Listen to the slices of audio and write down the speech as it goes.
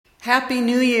Happy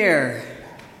New Year!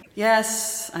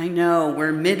 Yes, I know,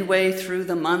 we're midway through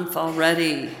the month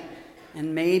already,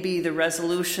 and maybe the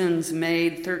resolutions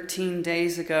made 13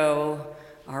 days ago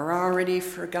are already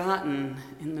forgotten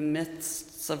in the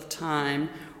midst of time,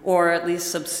 or at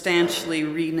least substantially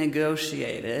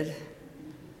renegotiated.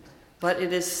 But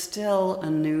it is still a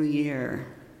new year.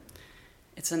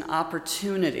 It's an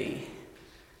opportunity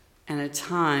and a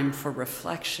time for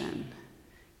reflection,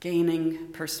 gaining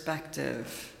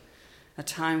perspective, a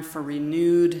time for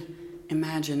renewed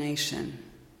imagination,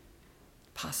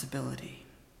 possibility.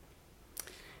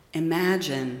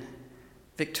 Imagine,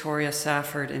 Victoria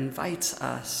Safford invites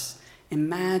us,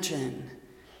 imagine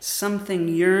something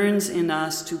yearns in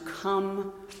us to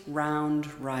come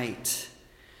round right,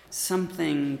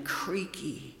 something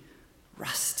creaky,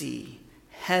 rusty,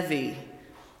 heavy,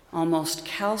 almost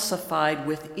calcified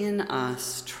within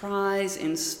us, tries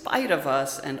in spite of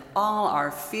us and all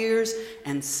our fears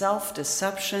and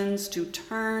self-deceptions to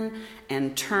turn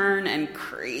and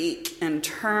creak and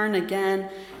turn again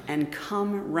and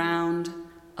come round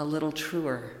a little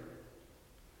truer.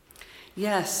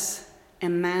 Yes,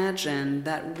 imagine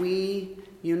that we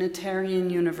Unitarian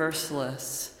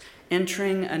Universalists,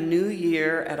 entering a new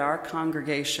year at our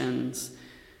congregations,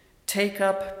 take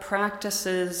up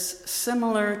practices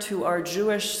similar to our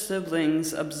Jewish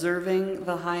siblings observing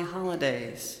the high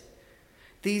holidays.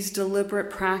 These deliberate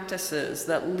practices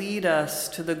that lead us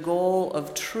to the goal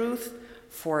of truth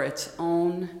for its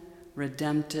own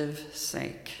redemptive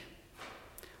sake.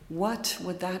 What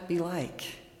would that be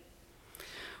like?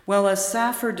 Well, as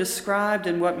Safford described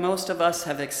and what most of us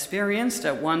have experienced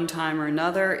at one time or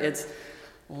another, it's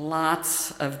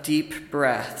lots of deep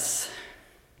breaths.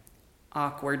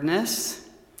 Awkwardness,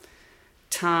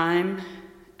 time,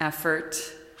 effort,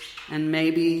 and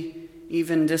maybe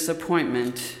even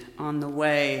disappointment on the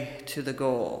way to the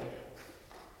goal.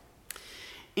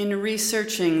 In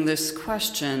researching this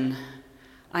question,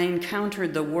 I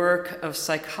encountered the work of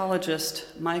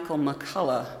psychologist Michael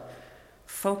McCullough,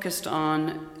 focused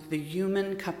on the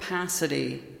human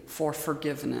capacity for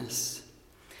forgiveness.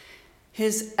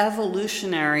 His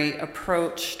evolutionary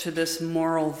approach to this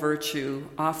moral virtue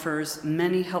offers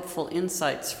many helpful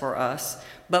insights for us,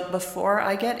 but before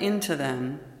I get into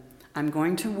them, I'm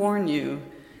going to warn you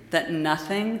that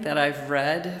nothing that I've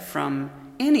read from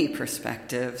any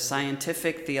perspective,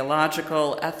 scientific,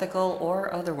 theological, ethical,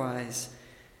 or otherwise,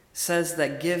 says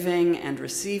that giving and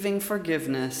receiving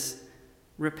forgiveness,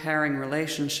 repairing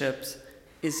relationships,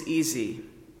 is easy.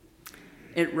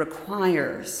 It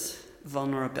requires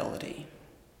vulnerability.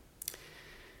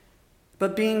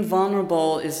 But being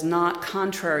vulnerable is not,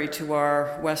 contrary to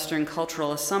our Western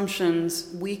cultural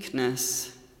assumptions,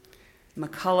 weakness.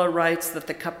 McCullough writes that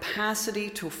the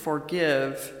capacity to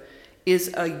forgive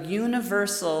is a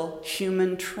universal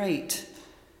human trait,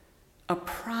 a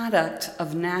product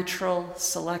of natural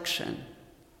selection.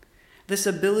 This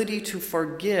ability to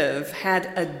forgive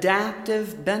had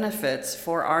adaptive benefits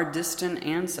for our distant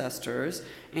ancestors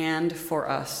and for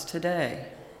us today.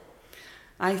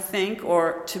 I think,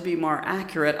 or to be more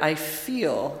accurate, I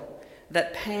feel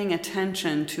that paying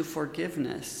attention to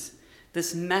forgiveness,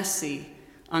 this messy,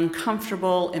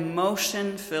 uncomfortable,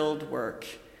 emotion-filled work,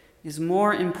 is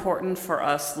more important for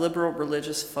us liberal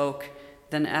religious folk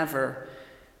than ever,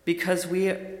 because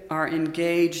we are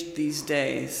engaged these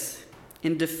days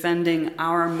in defending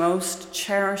our most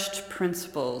cherished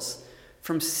principles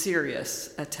from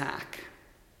serious attack.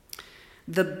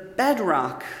 The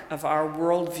bedrock of our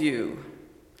worldview,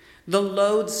 the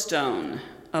lodestone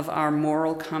of our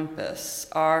moral compass,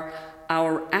 are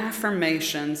our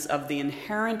affirmations of the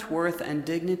inherent worth and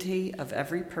dignity of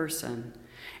every person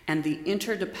and the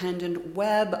interdependent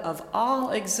web of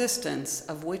all existence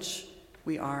of which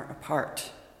we are a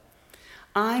part.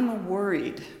 I'm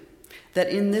worried that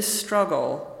in this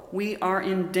struggle, we are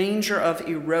in danger of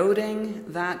eroding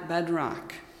that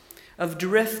bedrock, of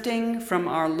drifting from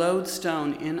our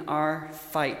lodestone in our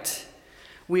fight.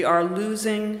 We are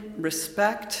losing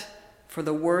respect for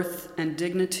the worth and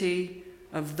dignity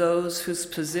of those whose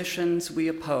positions we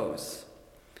oppose.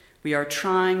 We are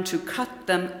trying to cut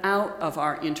them out of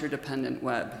our interdependent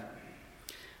web.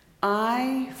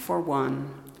 I, for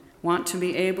one, want to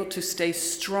be able to stay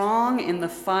strong in the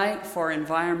fight for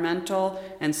environmental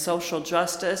and social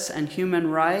justice and human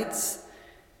rights,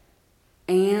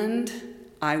 and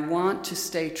I want to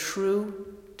stay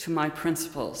true to my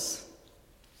principles.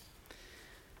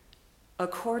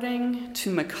 According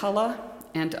to McCullough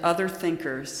and other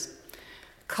thinkers,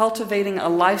 cultivating a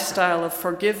lifestyle of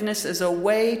forgiveness is a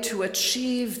way to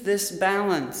achieve this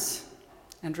balance.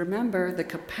 And remember, the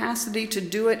capacity to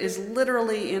do it is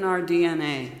literally in our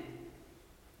DNA.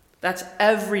 That's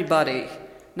everybody,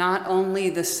 not only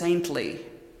the saintly.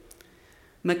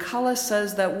 McCullough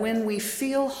says that when we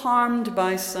feel harmed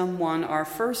by someone, our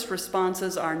first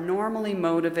responses are normally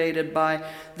motivated by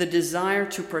the desire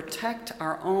to protect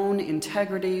our own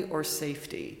integrity or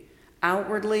safety,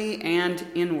 outwardly and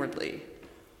inwardly.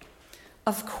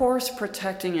 Of course,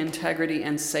 protecting integrity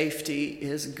and safety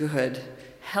is good.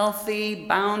 Healthy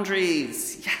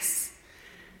boundaries, yes.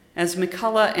 As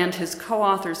McCullough and his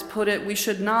co-authors put it, we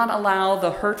should not allow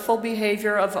the hurtful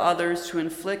behavior of others to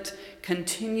inflict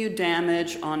continued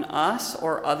damage on us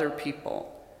or other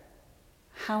people.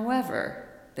 However,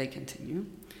 they continue,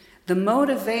 the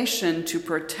motivation to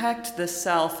protect the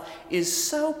self is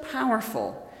so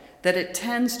powerful that it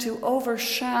tends to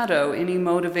overshadow any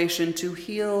motivation to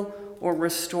heal or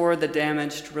restore the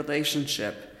damaged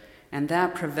relationship, and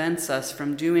that prevents us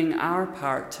from doing our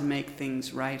part to make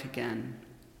things right again.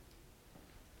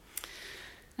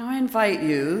 Now, I invite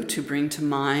you to bring to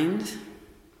mind,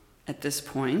 at this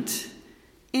point,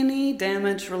 any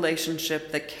damaged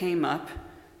relationship that came up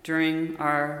during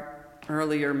our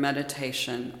earlier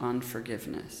meditation on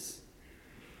forgiveness.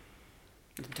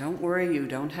 Don't worry, you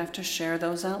don't have to share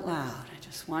those out loud. I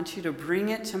just want you to bring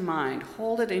it to mind.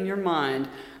 Hold it in your mind.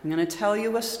 I'm going to tell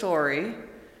you a story,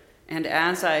 and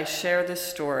as I share this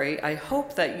story, I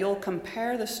hope that you'll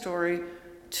compare the story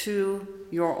to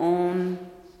your own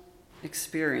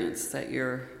experience that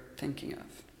you're thinking of.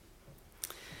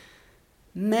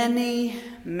 Many,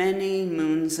 many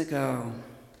moons ago,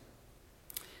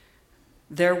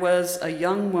 there was a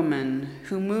young woman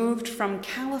who moved from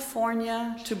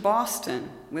California to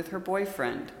Boston with her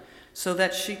boyfriend so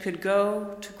that she could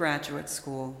go to graduate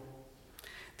school.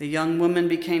 The young woman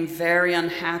became very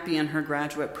unhappy in her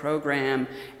graduate program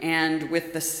and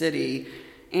with the city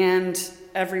and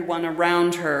everyone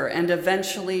around her, and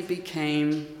eventually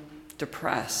became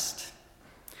depressed.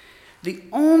 The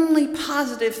only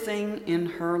positive thing in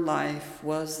her life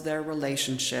was their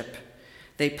relationship.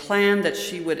 They planned that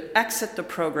she would exit the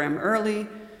program early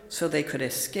so they could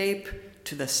escape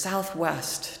to the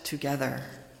Southwest together.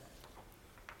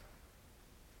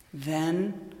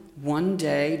 Then, one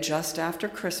day, just after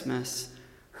Christmas,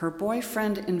 her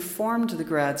boyfriend informed the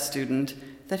grad student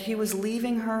that he was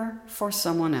leaving her for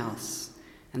someone else,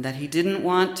 and that he didn't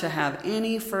want to have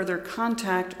any further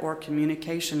contact or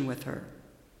communication with her.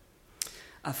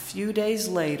 A few days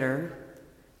later,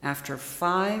 after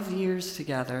 5 years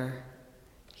together,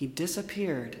 he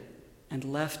disappeared and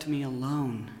left me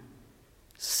alone,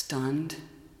 stunned,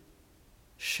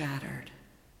 shattered.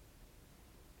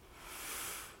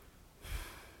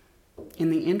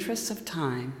 In the interests of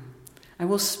time, I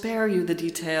will spare you the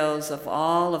details of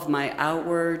all of my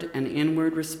outward and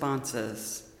inward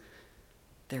responses.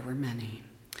 There were many.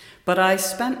 But I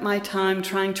spent my time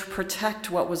trying to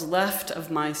protect what was left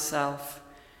of myself,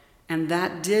 and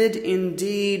that did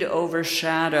indeed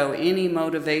overshadow any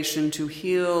motivation to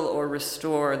heal or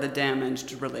restore the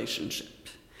damaged relationship.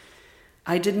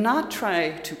 I did not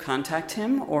try to contact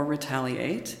him or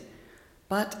retaliate,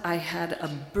 but I had a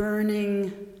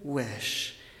burning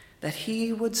wish that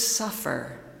he would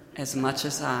suffer as much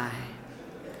as I.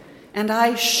 And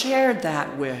I shared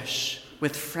that wish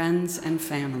with friends and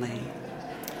family,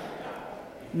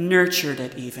 nurtured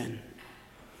it even.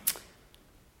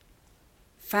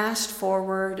 Fast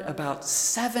forward about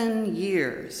 7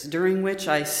 years, during which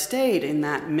I stayed in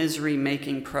that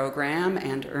misery-making program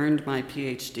and earned my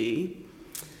PhD.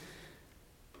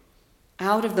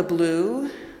 Out of the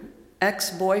blue,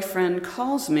 ex-boyfriend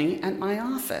calls me at my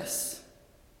office,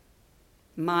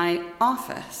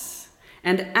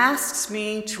 and asks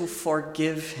me to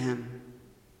forgive him.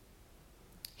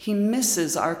 He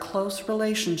misses our close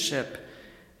relationship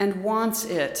and wants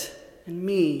it and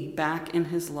me back in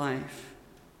his life.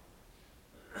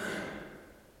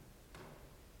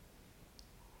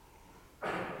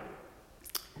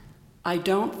 I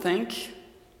don't think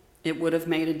it would have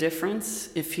made a difference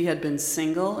if he had been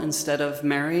single instead of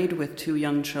married with 2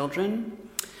 young children.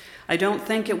 I don't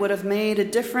think it would have made a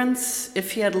difference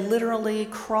if he had literally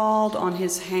crawled on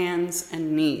his hands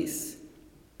and knees,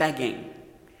 begging.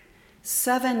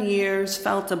 7 years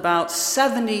felt about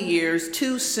 70 years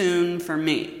too soon for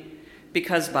me,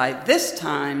 because by this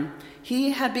time,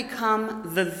 he had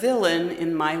become the villain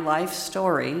in my life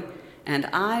story, and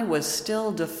I was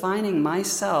still defining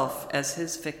myself as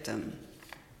his victim.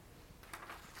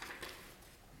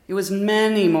 It was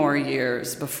many more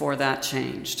years before that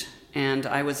changed, and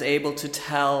I was able to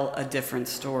tell a different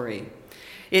story.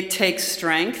 It takes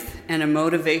strength and a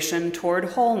motivation toward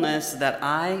wholeness that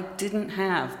I didn't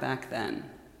have back then.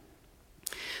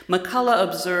 McCullough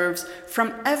observes,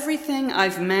 "From everything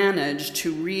I've managed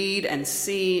to read and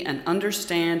see and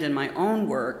understand in my own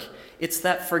work, it's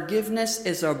that forgiveness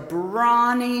is a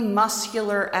brawny,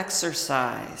 muscular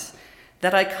exercise,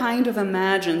 that I kind of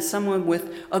imagine someone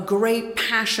with a great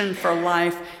passion for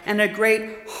life and a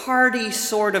great hardy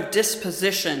sort of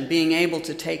disposition being able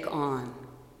to take on."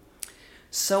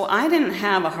 So I didn't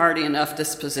have a hardy enough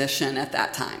disposition at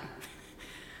that time,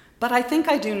 but I think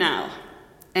I do now.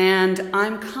 And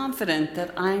I'm confident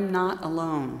that I'm not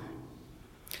alone.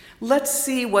 Let's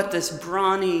see what this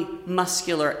brawny,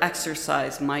 muscular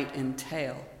exercise might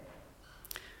entail.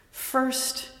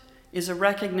 First is a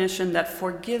recognition that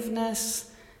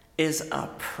forgiveness is a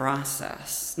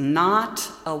process,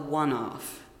 not a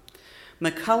one-off.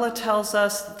 McCullough tells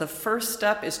us that the first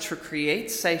step is to create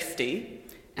safety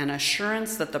and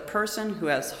assurance that the person who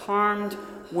has harmed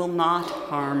will not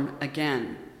harm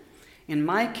again. In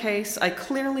my case, I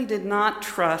clearly did not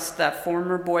trust that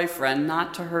former boyfriend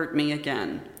not to hurt me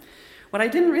again. What I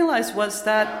didn't realize was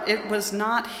that it was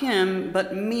not him,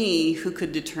 but me who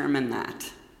could determine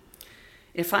that.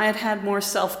 If I had had more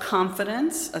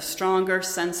self-confidence, a stronger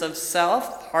sense of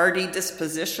self, hardy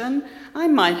disposition, I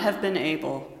might have been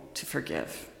able to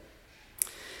forgive.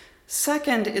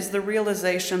 Second is the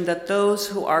realization that those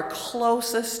who are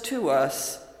closest to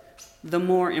us, the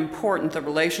more important the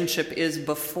relationship is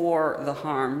before the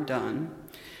harm done,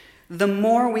 the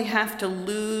more we have to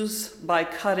lose by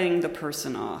cutting the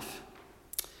person off.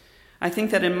 I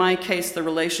think that in my case, the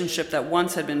relationship that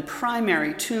once had been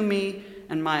primary to me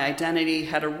and my identity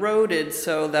had eroded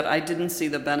so that I didn't see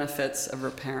the benefits of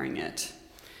repairing it.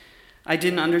 I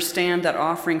didn't understand that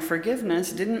offering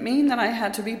forgiveness didn't mean that I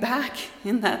had to be back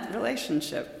in that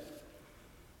relationship.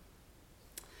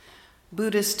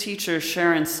 Buddhist teacher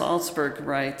Sharon Salzberg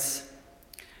writes,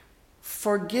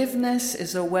 "Forgiveness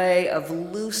is a way of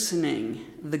loosening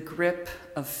the grip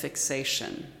of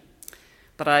fixation.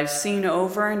 But I've seen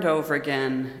over and over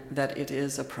again that it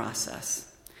is a process.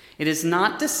 It is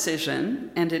not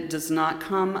decision, and it does not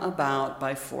come about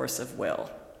by force of will.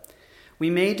 We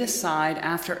may decide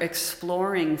after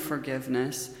exploring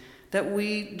forgiveness that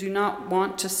we do not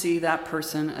want to see that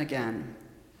person again.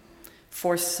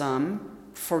 For some,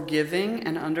 forgiving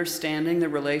and understanding the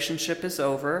relationship is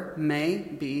over may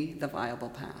be the viable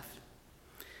path.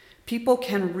 People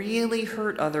can really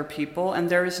hurt other people, and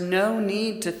there is no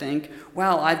need to think,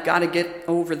 well, I've got to get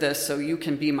over this so you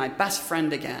can be my best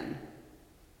friend again.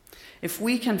 If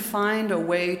we can find a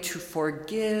way to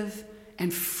forgive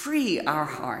and free our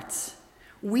hearts,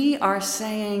 we are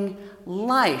saying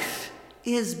life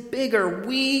is bigger.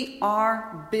 We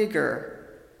are bigger.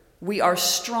 We are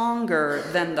stronger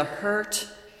than the hurt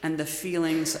and the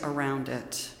feelings around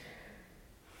it.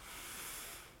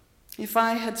 If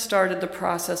I had started the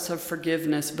process of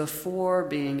forgiveness before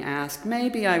being asked,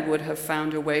 maybe I would have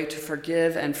found a way to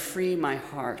forgive and free my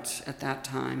heart at that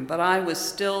time. But I was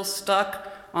still stuck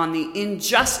on the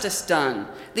injustice done,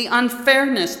 the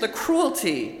unfairness, the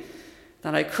cruelty,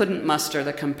 that I couldn't muster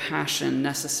the compassion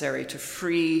necessary to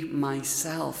free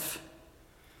myself.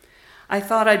 I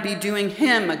thought I'd be doing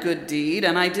him a good deed,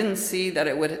 and I didn't see that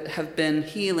it would have been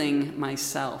healing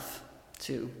myself,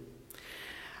 too.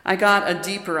 I got a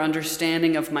deeper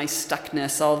understanding of my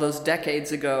stuckness all those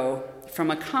decades ago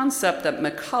from a concept that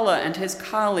McCullough and his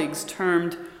colleagues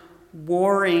termed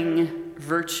warring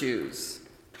virtues.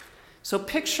 So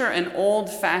picture an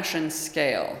old-fashioned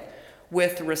scale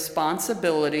with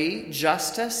responsibility,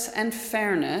 justice, and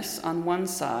fairness on one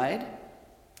side,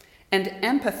 and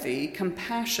empathy,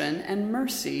 compassion, and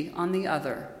mercy on the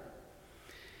other.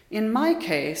 In my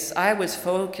case, I was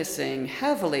focusing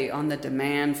heavily on the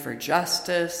demand for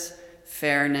justice,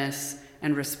 fairness,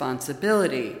 and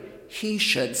responsibility. He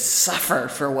should suffer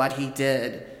for what he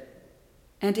did.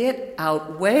 And it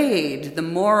outweighed the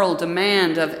moral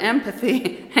demand of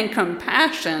empathy and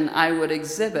compassion I would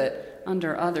exhibit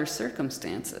under other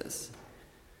circumstances.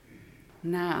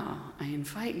 Now, I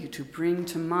invite you to bring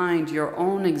to mind your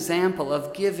own example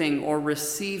of giving or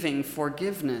receiving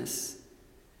forgiveness.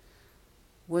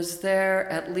 Was there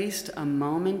at least a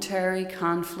momentary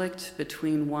conflict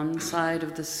between one side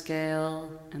of the scale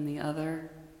and the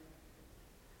other?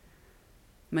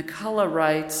 McCullough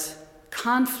writes,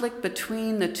 conflict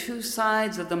between the two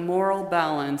sides of the moral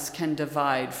balance can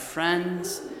divide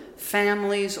friends,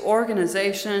 families,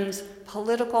 organizations,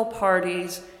 political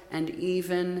parties, and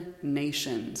even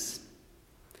nations.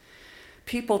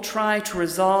 People try to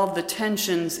resolve the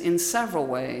tensions in several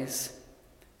ways,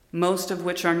 most of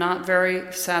which are not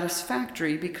very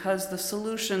satisfactory because the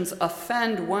solutions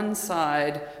offend one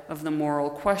side of the moral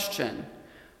question.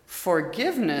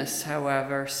 Forgiveness,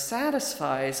 however,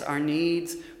 satisfies our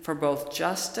needs for both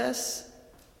justice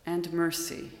and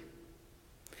mercy.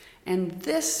 And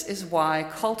this is why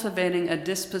cultivating a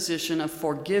disposition of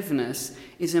forgiveness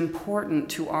is important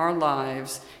to our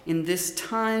lives in this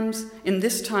time's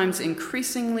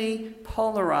increasingly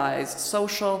polarized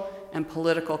social and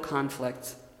political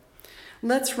conflict.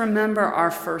 Let's remember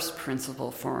our first principle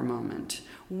for a moment.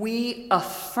 We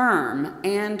affirm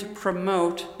and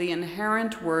promote the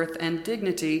inherent worth and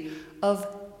dignity of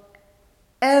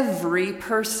every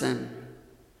person.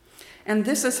 And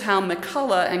this is how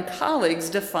McCullough and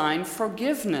colleagues define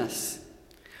forgiveness.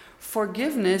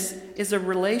 Forgiveness is a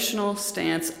relational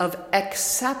stance of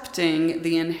accepting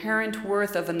the inherent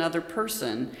worth of another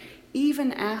person,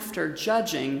 even after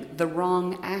judging the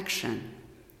wrong action.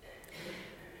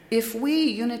 If we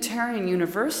Unitarian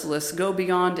Universalists go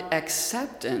beyond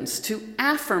acceptance to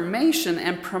affirmation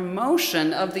and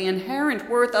promotion of the inherent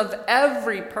worth of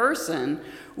every person,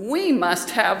 we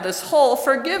must have this whole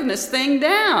forgiveness thing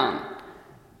down.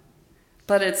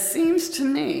 But it seems to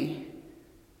me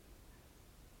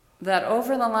that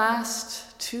over the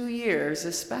last 2 years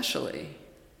especially,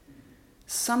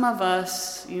 some of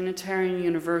us Unitarian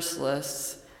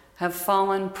Universalists have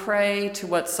fallen prey to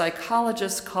what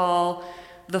psychologists call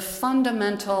the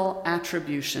fundamental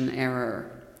attribution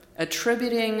error,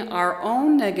 attributing our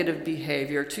own negative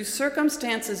behavior to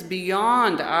circumstances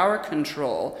beyond our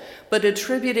control, but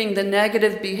attributing the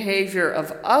negative behavior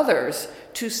of others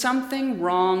to something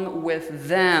wrong with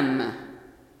them.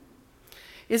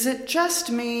 Is it just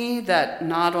me that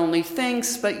not only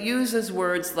thinks but uses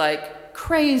words like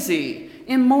crazy,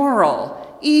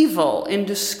 immoral, evil in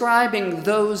describing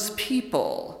those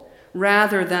people,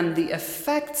 rather than the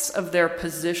effects of their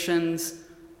positions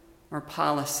or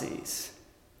policies?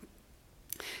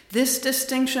 This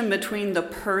distinction between the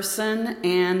person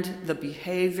and the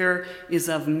behavior is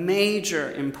of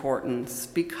major importance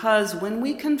because when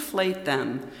we conflate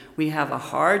them, we have a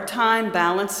hard time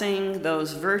balancing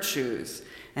those virtues,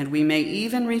 and we may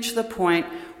even reach the point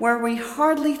where we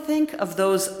hardly think of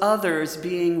those others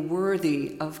being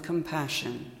worthy of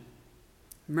compassion,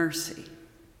 mercy,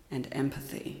 and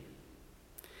empathy.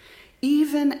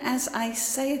 Even as I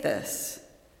say this,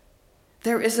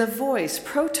 there is a voice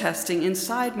protesting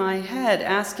inside my head,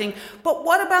 asking, but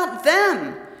what about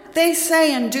them? They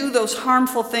say and do those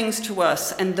harmful things to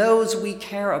us and those we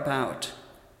care about.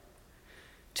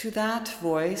 To that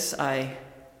voice, I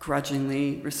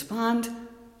grudgingly respond,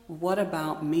 what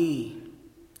about me?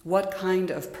 What kind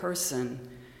of person,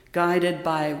 guided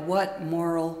by what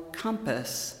moral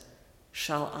compass,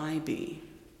 shall I be?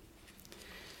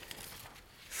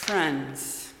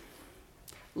 Friends,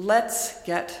 let's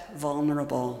get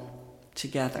vulnerable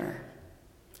together.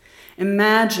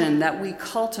 Imagine that we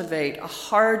cultivate a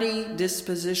hearty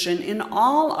disposition in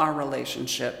all our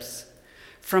relationships,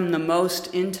 from the most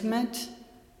intimate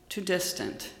to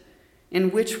distant,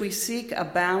 in which we seek a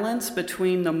balance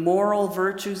between the moral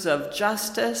virtues of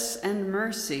justice and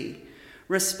mercy,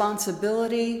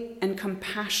 responsibility and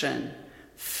compassion,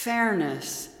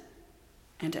 fairness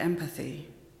and empathy.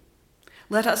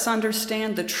 Let us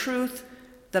understand the truth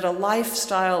that a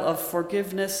lifestyle of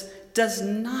forgiveness does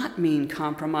not mean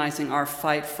compromising our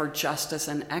fight for justice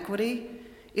and equity.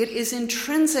 It is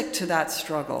intrinsic to that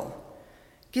struggle,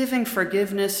 giving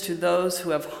forgiveness to those who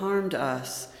have harmed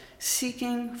us,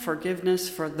 seeking forgiveness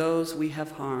for those we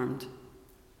have harmed.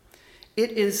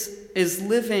 It is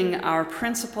living our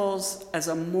principles as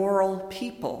a moral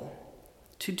people.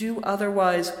 To do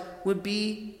otherwise would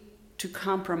be to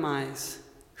compromise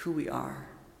who we are.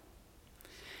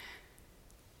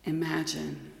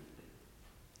 Imagine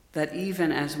that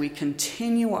even as we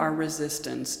continue our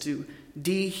resistance to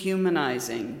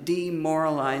dehumanizing,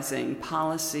 demoralizing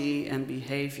policy and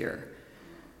behavior,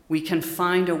 we can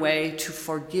find a way to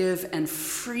forgive and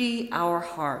free our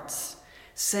hearts,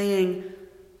 saying,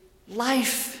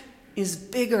 life is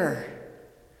bigger.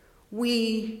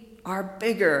 We are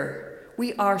bigger.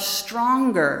 We are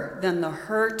stronger than the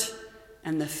hurt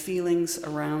and the feelings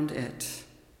around it.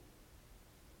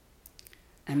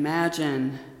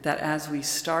 Imagine that as we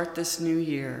start this new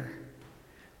year,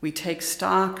 we take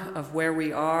stock of where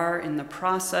we are in the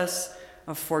process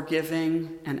of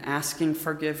forgiving and asking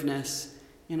forgiveness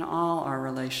in all our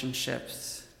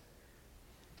relationships.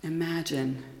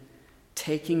 Imagine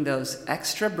taking those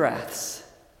extra breaths,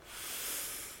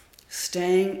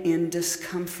 staying in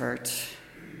discomfort,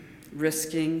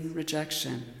 risking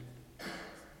rejection.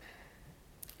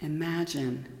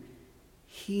 Imagine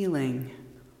healing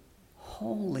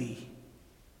wholly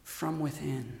from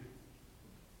within.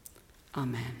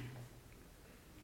 Amen.